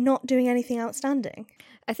 but not doing anything outstanding?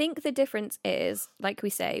 I think the difference is, like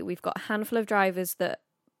we say, we've got a handful of drivers that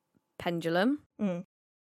pendulum. Mm.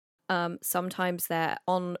 Sometimes they're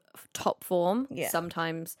on top form. Yeah.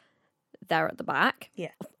 Sometimes they're at the back.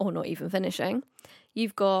 Yeah. Or not even finishing.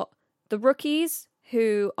 You've got the rookies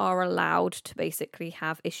who are allowed to basically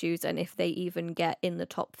have issues, and if they even get in the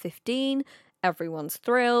top 15, everyone's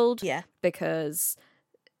thrilled. Yeah. Because,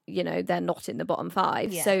 you know, they're not in the bottom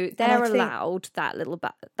 5. Yeah. So they're allowed that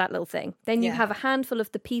little thing. Then you have a handful of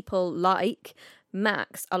the people like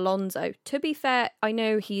Max Alonso. To be fair, I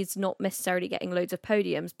know he's not necessarily getting loads of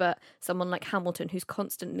podiums, but someone like Hamilton who's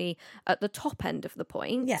constantly at the top end of the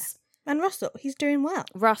points. Yes. And Russell, he's doing well.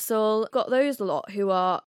 Russell, got those lot who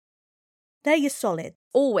are... They're your solid.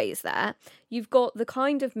 Always there. You've got the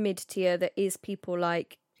kind of mid-tier that is people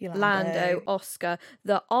like Lando, Oscar,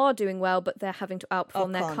 that are doing well, but they're having to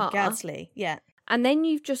outperform their car. Gasly, yeah. And then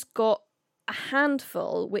you've just got a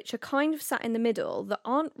handful which are kind of sat in the middle that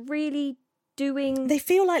aren't really doing... They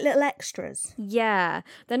feel like little extras. Yeah.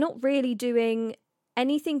 They're not really doing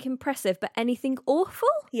anything impressive, but anything awful.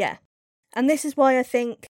 Yeah. And this is why I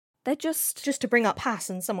think... They're just to bring up Haas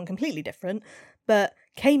and someone completely different, but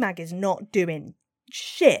K-Mag is not doing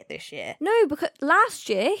shit this year. No, because last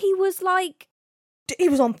year he was like... He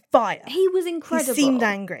was on fire. He was incredible. He seemed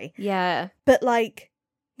angry. Yeah. But like,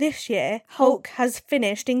 this year, Hulk has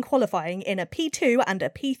finished in qualifying in a P2 and a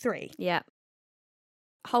P3. Yeah.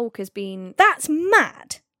 Hulk has been... That's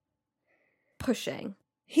mad. Pushing.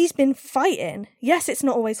 He's been fighting. Yes, it's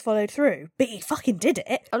not always followed through, but he fucking did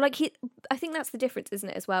it. Oh, like I think that's the difference, isn't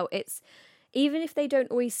it, as well? It's, even if they don't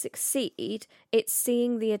always succeed, it's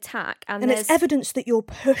seeing the attack. And it's evidence that you're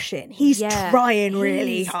pushing. He's trying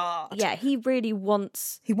really hard. Yeah, he really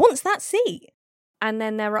wants... He wants that seat. And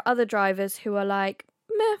then there are other drivers who are like,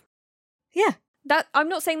 meh. Yeah. That I'm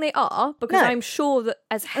not saying they are, because I'm sure that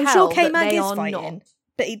as hell I'm sure K-Mag that they is are fighting, not.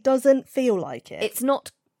 but he doesn't feel like it. It's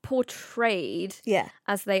not portrayed Yeah.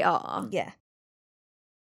 as they are. Yeah.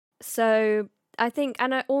 So I think,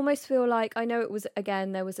 and I almost feel like, I know it was,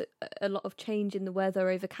 again, there was a lot of change in the weather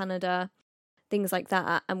over Canada, things like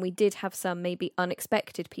that, and we did have some maybe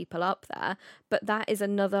unexpected people up there, but that is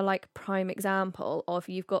another like prime example of,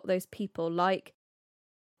 you've got those people like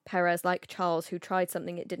Perez, like Charles, who tried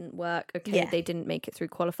something, it didn't work. Okay, Yeah. they didn't make it through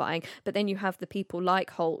qualifying, but then you have the people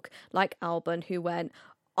like Hulk, like Albon, who went,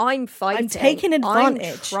 I'm fighting, I'm taking advantage.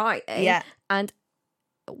 I'm trying, Yeah. and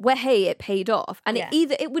hey, it paid off. And Yeah.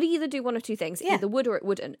 it would either do one or two things. Yeah. Either would or it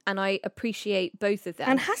wouldn't. And I appreciate both of them.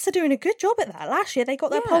 And Haas are doing a good job at that. Last year, they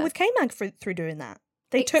got their pole Yeah. with K-Man through doing that.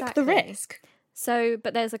 They took the Exactly. risk. So,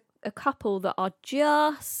 but there's a couple that are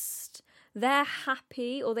just, they're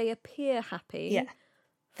happy, or they appear happy. Yeah.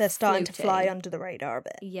 They're starting to fly floating. under the radar a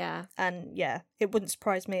bit. Yeah. And yeah, it wouldn't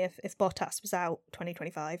surprise me if Bottas was out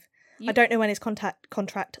 2025. I don't know when his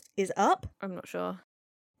contract is up, I'm not sure.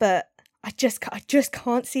 but I just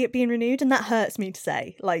can't see it being renewed, and that hurts me to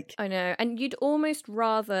say. Like, I know. And you'd almost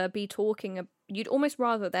rather there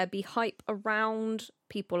be hype around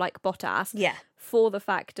people like Bottas. yeah, For the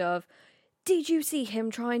fact of, did you see him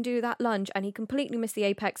try and do that lunge and he completely missed the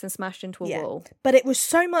apex and smashed into a wall? But it was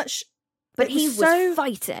so much. But he was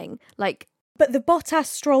fighting. Like, but the Bottas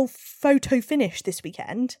Stroll photo finish this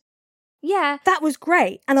weekend, yeah, that was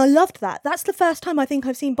great, and I loved that. That's the first time I think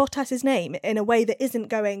I've seen Bottas's name in a way that isn't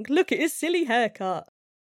going, look at his silly haircut.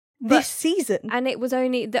 This season. And it was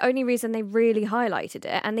the only reason they really highlighted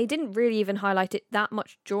it, and they didn't really even highlight it that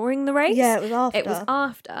much during the race. Yeah, it was after. It was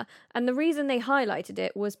after. And the reason they highlighted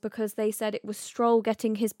it was because they said it was Stroll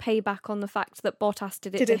getting his payback on the fact that Bottas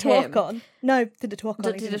did it to him. Ocon? No, did it to Ocon.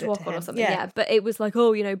 Did it to Ocon or something, yeah. But it was like,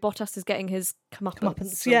 oh, Bottas is getting his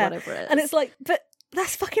comeuppance or whatever it is. And it's like, but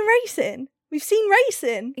that's fucking racing. We've seen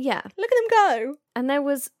racing. Yeah. Look at them go. And there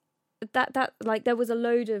was there was a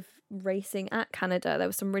load of racing at Canada. There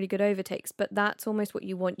was some really good overtakes, but that's almost what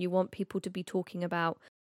you want. You want people to be talking about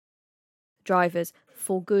drivers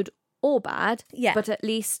for good or bad. Yeah. But at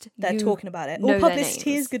least they're talking about it. All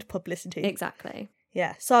publicity is good publicity. Exactly.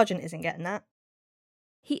 Yeah. Sargent isn't getting that.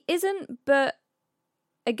 He isn't, but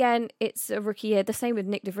again, it's a rookie year. The same with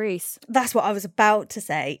Nick de Vries. That's what I was about to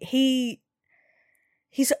say.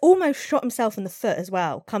 He's almost shot himself in the foot as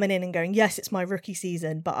well, coming in and going, yes, it's my rookie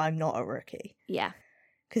season, but I'm not a rookie. Yeah.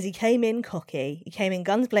 Because he came in cocky. He came in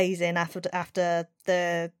guns blazing after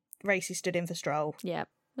the race he stood in for Stroll. Yeah.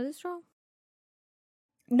 Was it Stroll?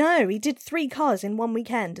 No, he did 3 cars in one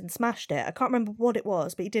weekend and smashed it. I can't remember what it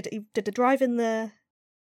was, but he did a drive in the...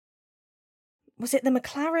 Was it the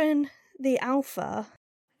McLaren, the Alpha?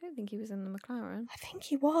 I don't think he was in the McLaren. I think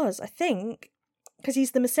he was. Because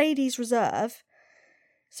he's the Mercedes reserve.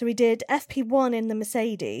 So he did FP1 in the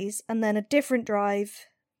Mercedes and then a different drive,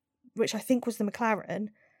 which I think was the McLaren,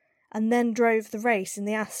 and then drove the race in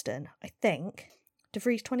the Aston, I think. De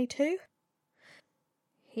Vries 22?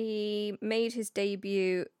 He made his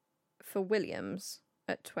debut for Williams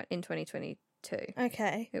in 2022.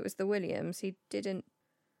 Okay. It was the Williams. He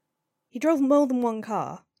drove more than one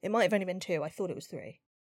car. It might have only been 2. I thought it was 3.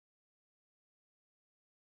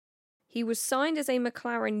 He was signed as a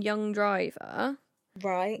McLaren young driver.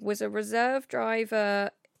 Right. Was a reserve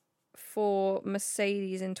driver for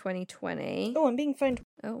Mercedes in 2020. Oh, I'm being phoned.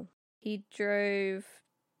 Oh. He drove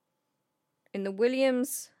in the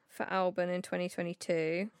Williams for Albon in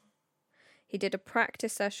 2022. He did a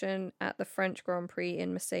practice session at the French Grand Prix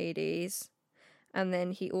in Mercedes. And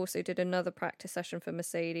then he also did another practice session for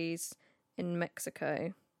Mercedes in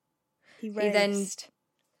Mexico. He then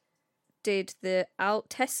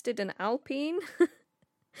tested an Alpine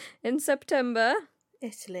in September.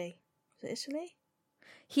 Italy. Was it Italy?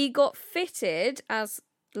 He got fitted as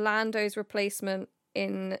Lando's replacement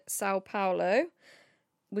in Sao Paulo.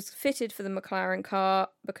 Was fitted for the McLaren car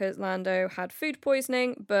because Lando had food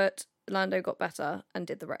poisoning, but Lando got better and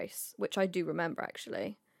did the race, which I do remember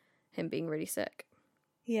actually, him being really sick.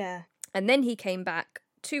 Yeah. And then he came back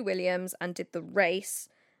to Williams and did the race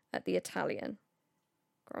at the Italian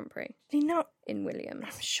Grand Prix. Did he not? In Williams.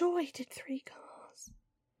 I'm sure he did 3 cars.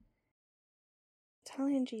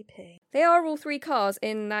 Italian GP. They are all 3 cars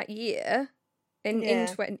in that year. In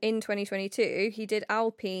 2022, he did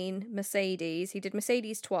Alpine, Mercedes. He did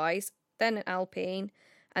Mercedes twice, then an Alpine,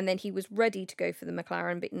 and then he was ready to go for the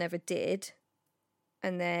McLaren, but never did.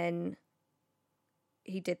 And then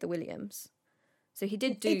he did the Williams. So he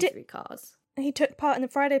did 3 cars. He took part in the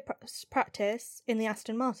Friday practice in the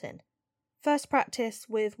Aston Martin. First practice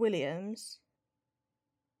with Williams.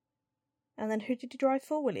 And then who did he drive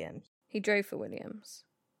for? Williams. He drove for Williams.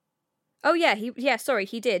 Oh yeah,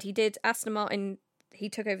 he did. He did Aston Martin. He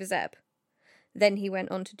took over Zeb. Then he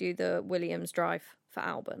went on to do the Williams drive for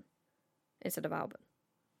Albon instead of Albon.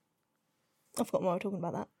 I forgot why we were talking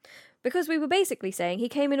about that. Because we were basically saying he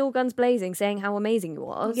came in all guns blazing, saying how amazing he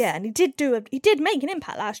was. Yeah, and he did make an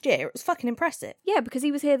impact last year. It was fucking impressive. Yeah, because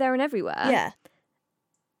he was here, there, and everywhere. Yeah.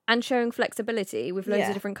 And showing flexibility with loads Yeah.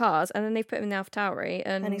 of different cars, and then they've put him in the AlphaTauri,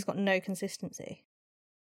 and he's got no consistency.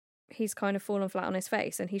 He's kind of fallen flat on his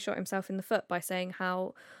face, and he shot himself in the foot by saying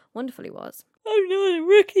how wonderful he was. I'm not a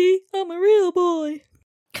rookie. I'm a real boy.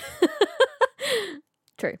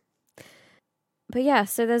 True. But yeah,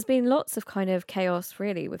 so there's been lots of kind of chaos,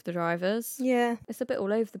 really, with the drivers. Yeah. It's a bit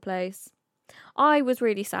all over the place. I was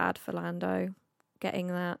really sad for Lando getting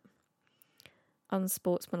that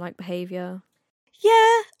unsportsmanlike behaviour.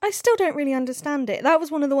 Yeah, I still don't really understand it. That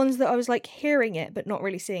was one of the ones that I was like hearing it, but not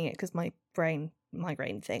really seeing it because my brain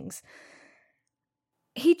migraine things.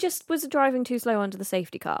 He just was driving too slow under the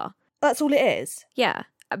safety car. That's all it is. Yeah,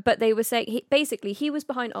 but they were saying he was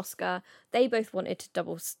behind Oscar. They both wanted to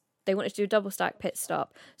do a double stack pit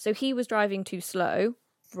stop. So he was driving too slow.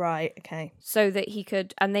 Right, okay. So that he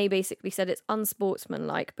could, and they basically said it's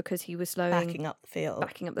unsportsmanlike because he was slowing, Backing up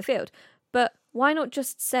the field. But why not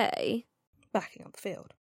just say backing up the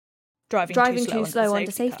field? Driving too slow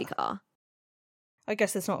under safety car. I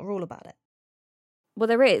guess there's not a rule about it. Well,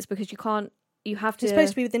 there is, because you have to... You're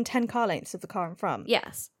supposed to be within 10 car lengths of the car in front.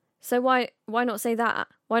 Yes. So why not say that?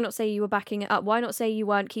 Why not say you were backing it up? Why not say you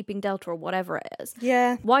weren't keeping Delta or whatever it is?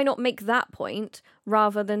 Yeah. Why not make that point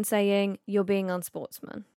rather than saying you're being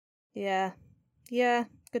unsportsman? Yeah. Yeah,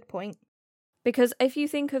 good point. Because if you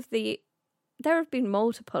think of there have been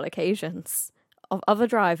multiple occasions of other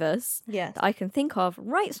drivers that I can think of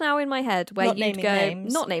right now in my head where you'd go,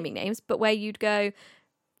 not naming names, but where you'd go,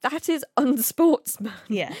 that is unsportsman.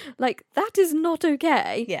 Yeah. Like, that is not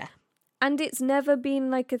okay. Yeah. And it's never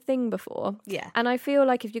been like a thing before. Yeah. And I feel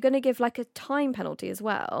like if you're going to give like a time penalty as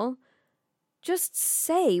well, just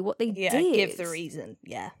say what they did. Yeah, give the reason.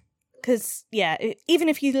 Yeah. Because, even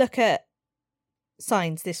if you look at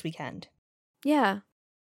signs this weekend. Yeah.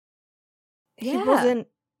 He wasn't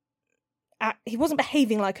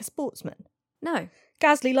behaving like a sportsman. No.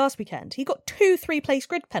 Gasly last weekend, he got 2 3-place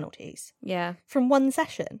grid penalties. Yeah. From one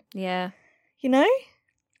session. Yeah. You know?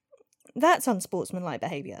 That's unsportsmanlike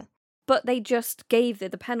behaviour. But they just gave the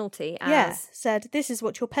penalty as... said, this is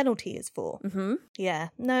what your penalty is for. Mm-hmm. Yeah,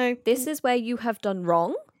 no. This is where you have done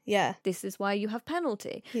wrong. Yeah. This is why you have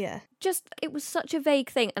penalty. Yeah. Just, it was such a vague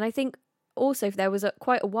thing. And I think also there was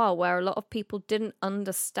quite a while where a lot of people didn't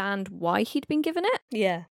understand why he'd been given it.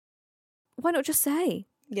 Yeah. Why not just say?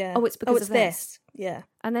 Yeah. Oh, it's because of this. Yeah.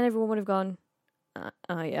 And then everyone would have gone,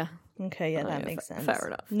 yeah. Okay, yeah, that makes sense. Fair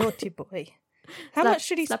enough. Naughty boy. How much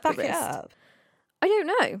should he back it up? I don't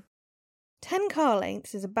know. 10 car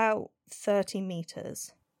lengths is about 30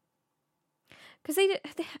 metres. Because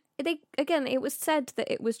they again, it was said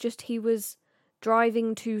that it was just he was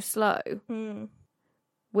driving too slow,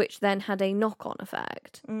 which then had a knock-on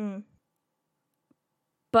effect.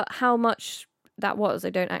 But how much that was, I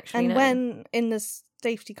don't actually know. And when in the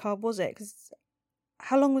safety car was it? Because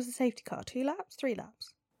how long was the safety car? 2 laps? 3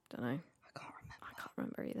 laps? Don't know. I can't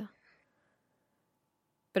remember either.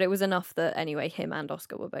 But it was enough that, anyway, him and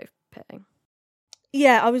Oscar were both pitting.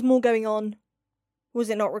 Yeah, I was more going on, was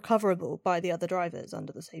it not recoverable by the other drivers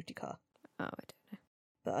under the safety car? Oh, I don't know.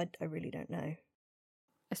 But I really don't know.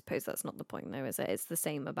 I suppose that's not the point, though, is it? It's the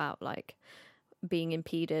same about, like, being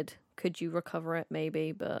impeded. Could you recover it?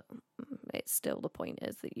 Maybe, but it's still, the point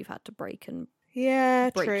is that you've had to brake and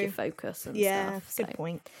break true. Your focus and stuff. So good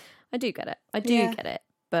point. I do get it. I do get it.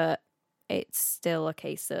 But it's still a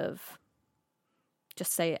case of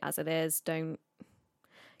just say it as it is. Don't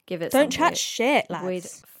give it. Don't chat shit, lads. Weird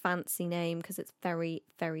fancy name, because it's very,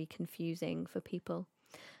 very confusing for people.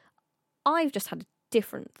 I've just had a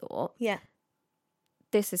different thought. Yeah.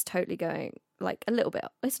 This is totally going like a little bit.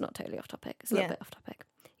 It's not totally off topic. It's a little bit off topic.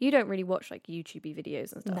 You don't really watch like YouTube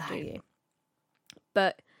videos and stuff, do you?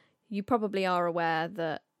 But you probably are aware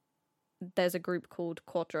that there's a group called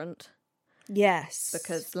Quadrant. Yes.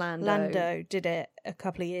 Because Lando did it a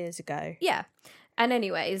couple of years ago. Yeah. And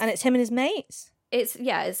anyways. And it's him and his mates? It's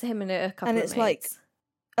him and a couple of mates. And it's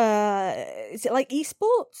like, is it like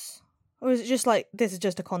esports? Or is it just like, this is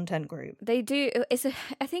just a content group? They do,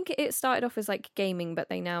 I think it started off as like gaming, but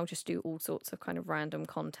they now just do all sorts of kind of random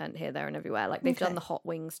content here, there and everywhere. Like they've done the Hot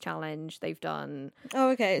Wings challenge, they've done... Oh,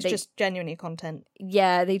 okay, it's just genuinely content.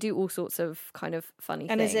 Yeah, they do all sorts of kind of funny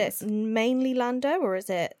things. And is it mainly Lando, or is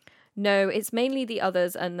it... No, it's mainly the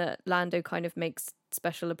others, and that Lando kind of makes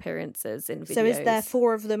special appearances in videos. So is there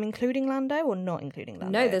 4 of them including Lando, or not including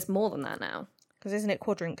Lando? No, there's more than that now. Because isn't it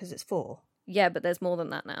Quadrant because it's 4? Yeah, but there's more than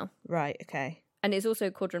that now. Right, okay. And it's also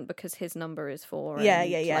quadrant because his number is 4. Yeah,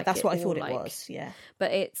 and, like, that's what I all, thought it like- was, yeah.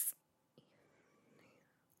 But it's...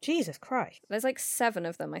 Jesus Christ. There's like 7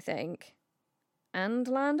 of them, I think. And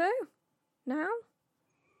Lando? Now?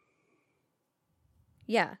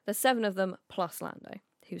 Yeah, there's 7 of them plus Lando,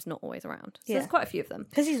 who's not always around. So there's quite a few of them.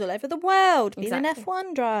 Because he's all over the world, being an Exactly.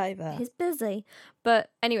 F1 driver. He's busy.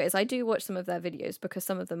 But anyways, I do watch some of their videos because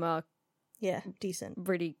some of them are Yeah, decent.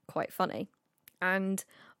 really quite funny. And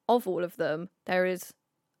of all of them, there is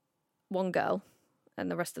one girl and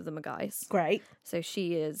the rest of them are guys. Great. So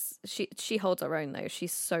she holds her own though.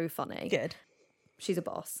 She's so funny. Good. She's a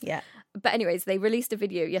boss. Yeah. But anyways, they released a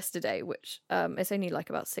video yesterday, which it's only like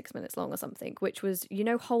about 6 minutes long or something, which was,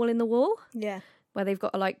 hole in the wall? Yeah. Where they've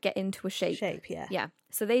got to like get into a shape. Yeah. Yeah.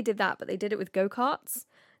 So they did that, but they did it with go-karts.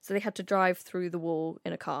 So they had to drive through the wall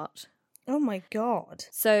in a cart. Oh my God.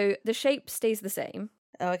 So the shape stays the same.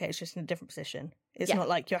 Oh, okay, it's just in a different position. It's Yeah. not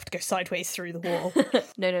like you have to go sideways through the wall.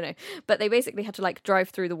 No. But they basically had to like drive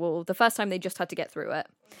through the wall. The first time they just had to get through it.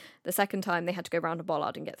 The second time they had to go round a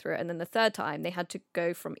bollard and get through it. And then the third time they had to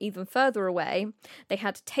go from even further away. They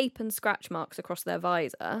had tape and scratch marks across their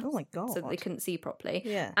visor. Oh my God. So that they couldn't see properly.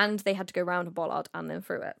 Yeah. And they had to go round a bollard and then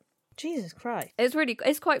through it. Jesus Christ.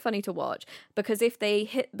 It's quite funny to watch because if they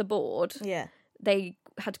hit the board, Yeah. they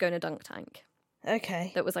had to go in a dunk tank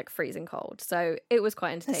Okay. that was like freezing cold. So it was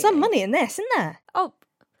quite entertaining. There's some money in this, isn't there? Oh,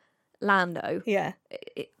 Lando. Yeah.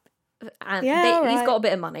 And Yeah, he's right. got a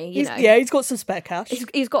bit of money, you know. Yeah, he's got some spare cash.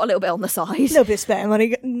 He's got a little bit on the A side. little bit of spare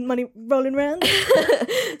money rolling around.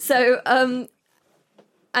 So,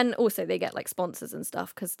 and also they get like sponsors and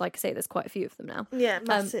stuff because, like I say, there's quite a few of them now. Yeah,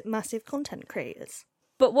 massive content creators.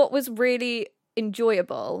 But what was really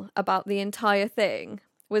enjoyable about the entire thing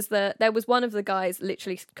was that there was one of the guys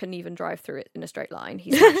literally couldn't even drive through it in a straight line.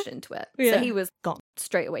 He smashed into it. Yeah. So he was Gone.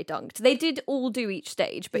 straight away dunked. They did all do each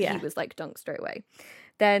stage, but Yeah. he was like dunked straight away.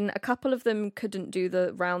 Then a couple of them couldn't do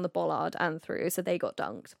the round the bollard and through, so they got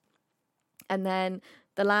dunked. And then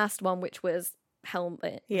the last one, which was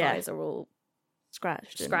helmet, visor all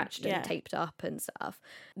Scratched and taped up and stuff.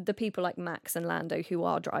 The people like Max and Lando, who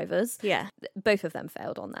are drivers, Yeah. both of them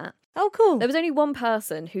failed on that. Oh, cool. There was only one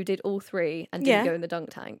person who did all 3 and didn't go in the dunk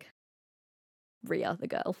tank. Rhea, the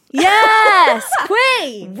girl. Yes,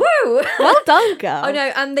 Queen. Woo! Well done, girl. I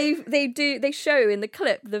know, and they show in the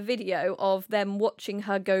clip the video of them watching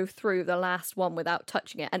her go through the last one without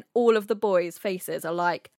touching it, and all of the boys' faces are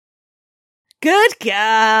like, Good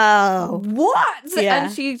girl. "What?" Yeah.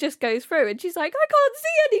 And she just goes through, and she's like, "I can't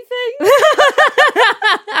see anything."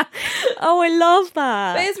 Oh, I love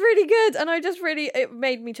that. But it's really good, and it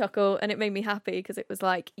made me chuckle, and it made me happy because it was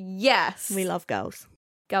like, yes, We love girls.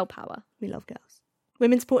 girl power, We love girls.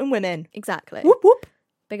 Women supporting women. exactly. Whoop whoop.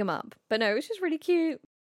 Big 'em up. But no, it was just really cute.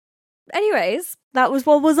 Anyways, That was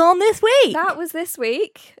what was on this week. that was this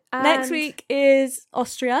week. Next and- week is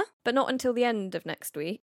Austria. but not until the end of next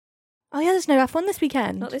week. Oh yeah, there's no F1 this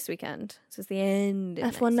weekend. Not this weekend. This is the end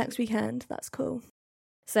of F1 next weekend. That's cool.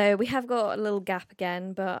 So we have got a little gap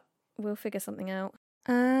again, but we'll figure something out.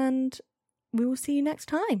 And we will see you next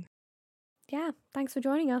time. Yeah, thanks for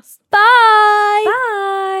joining us. Bye.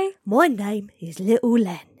 Bye! My name is Little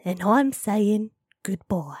Len, and I'm saying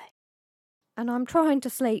goodbye. And I'm trying to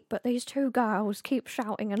sleep, but these 2 girls keep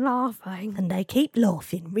shouting and laughing. And they keep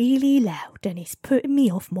laughing really loud, and it's putting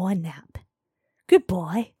me off my nap.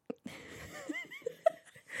 Goodbye.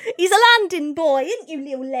 He's a London boy, isn't you,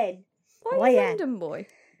 Little Len? Why Oh, are you yeah. London boy?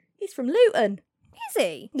 He's from Luton. Is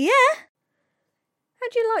he? Yeah. How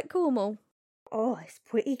do you like Cornwall? Oh, it's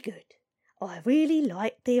pretty good. I really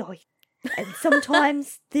like the ice, and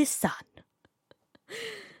sometimes the sun.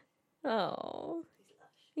 Oh,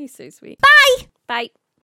 he's so sweet. Bye. Bye.